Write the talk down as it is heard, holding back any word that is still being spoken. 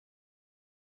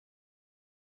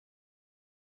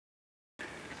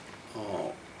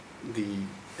The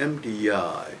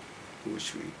MDI,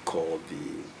 which we call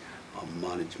the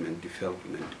Management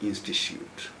Development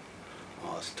Institute,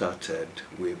 started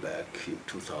way back in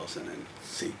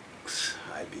 2006,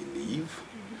 I believe.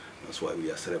 That's why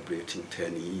we are celebrating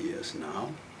 10 years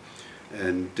now.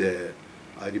 And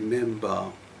I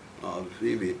remember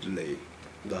vividly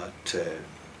that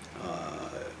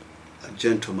a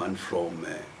gentleman from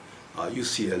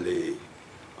UCLA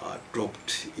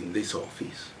dropped in this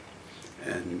office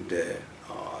and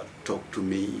talked to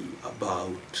me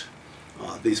about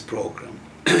this program.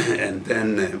 And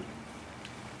then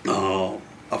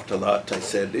after that I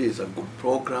said, this is a good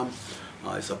program.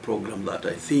 It's a program that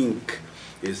I think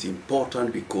is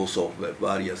important because of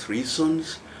various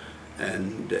reasons.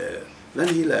 And then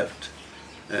he left.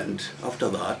 And after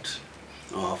that,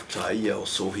 after a year or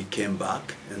so, he came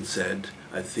back and said,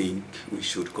 I think we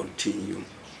should continue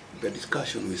the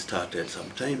discussion we started some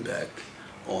time back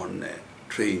on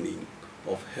training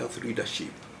of health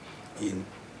leadership in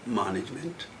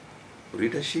management,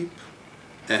 leadership,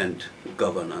 and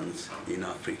governance in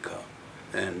Africa.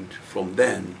 And from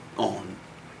then on,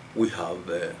 we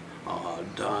have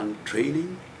done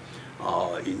training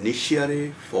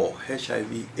initially for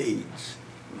HIV/AIDS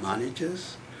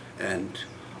managers and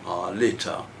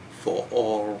later for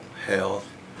all health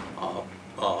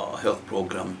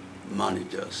program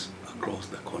managers across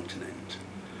the continent.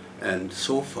 And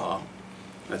so far,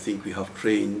 I think we have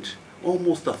trained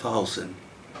almost 1,000.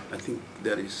 I think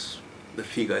the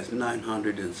figure is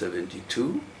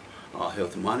 972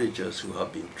 health managers who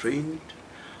have been trained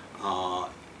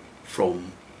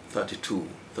from 32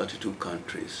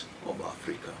 countries of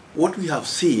Africa. What we have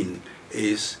seen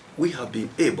is we have been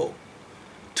able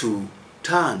to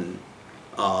turn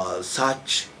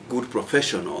such good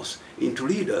professionals into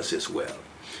leaders as well.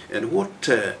 And what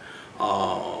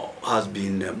has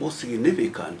been most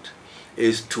significant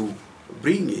is to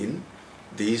bring in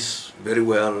these very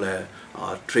well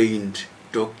trained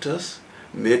doctors,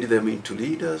 made them into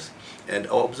leaders, and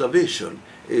our observation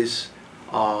is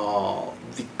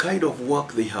the kind of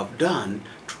work they have done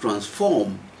to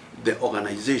transform the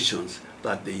organizations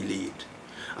that they lead.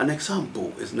 An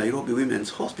example is Nairobi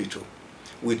Women's Hospital.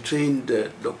 We trained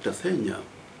Dr. Thenya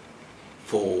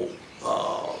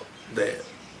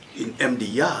in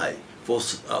MDI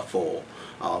for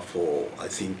I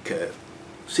think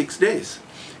 6 days.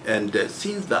 And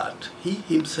since that, he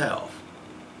himself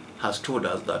has told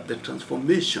us that the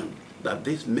transformation that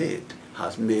this made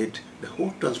has made the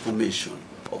whole transformation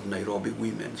of Nairobi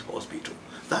Women's Hospital.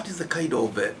 That is the kind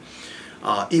of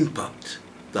impact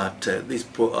that this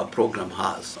program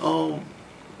has.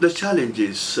 The challenge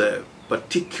is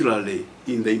particularly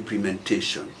in the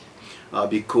implementation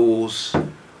because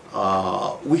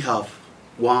we have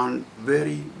one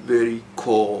very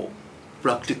core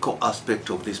practical aspect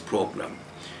of this program.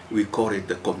 We call it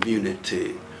the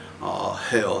Community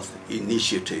Health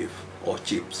Initiative, or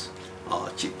CHIPS.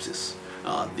 CHIPS is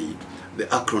the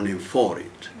acronym for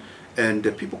it. And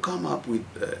people come up with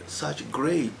such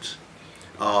great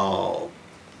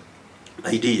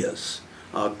ideas,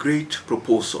 great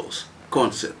proposals,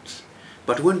 concepts.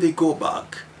 But when they go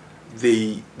back,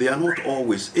 they are not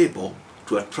always able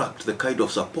to attract the kind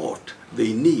of support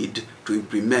they need to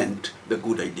implement the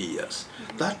good ideas.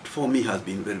 That for me has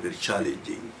been very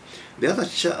challenging. The other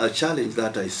challenge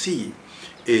that I see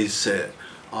is the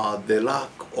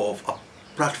lack of a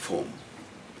platform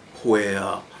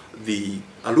where the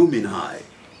alumni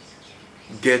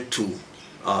get to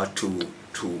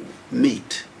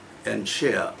meet and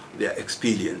share their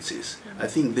experiences. I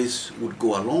think this would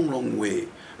go a long way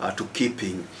to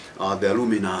keeping the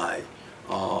alumni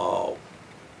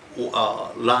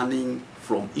learning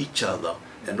from each other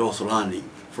and also learning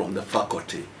from the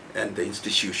faculty and the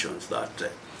institutions that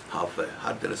have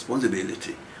had the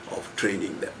responsibility of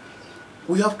training them.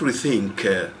 We have to rethink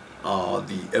the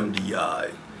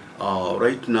MDI.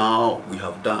 Right now we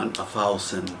have done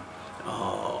 1,000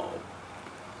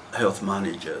 health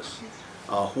managers.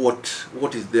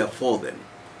 What is there for them?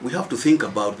 We have to think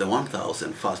about the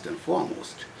 1,000 first and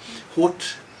foremost.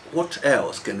 What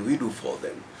else can we do for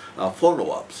them?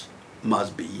 Follow-ups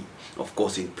must be, of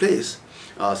course, in place,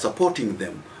 supporting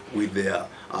them with their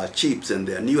chips and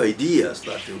their new ideas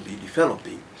that they'll be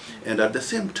developing. And at the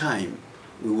same time,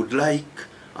 we would like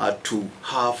to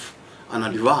have an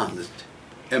advanced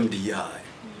MDI.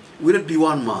 Will it be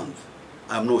 1 month?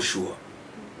 I'm not sure.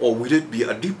 Or will it be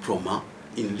a diploma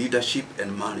in leadership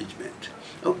and management?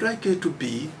 I would like it to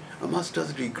be a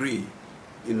master's degree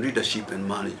in leadership and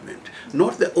management.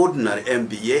 Not the ordinary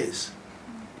MBAs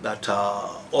that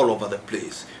are all over the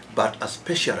place, but a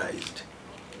specialized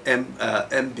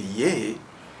MBA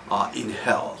in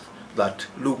health, that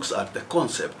looks at the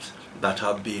concepts that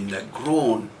have been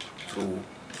grown through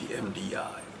the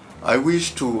MDI. I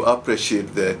wish to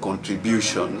appreciate the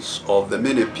contributions of the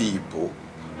many people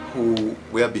who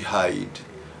were behind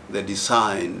the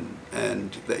design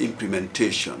and the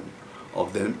implementation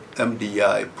of the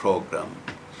MDI program.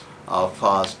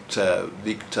 First,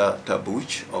 Victor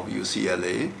Tabuch of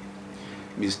UCLA,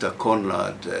 Mr.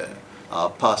 Conrad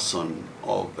Person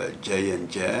of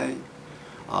J&J,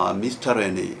 Mr.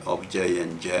 Rennie of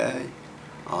J&J,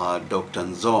 Dr.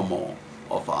 Nzomo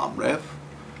of Amref,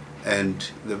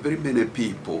 and the very many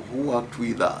people who worked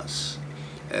with us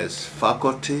as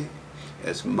faculty,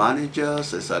 as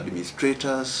managers, as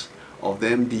administrators of the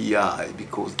MDI,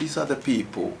 because these are the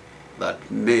people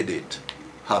that made it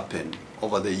happen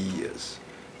over the years.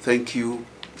 Thank you,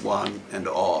 one and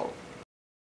all.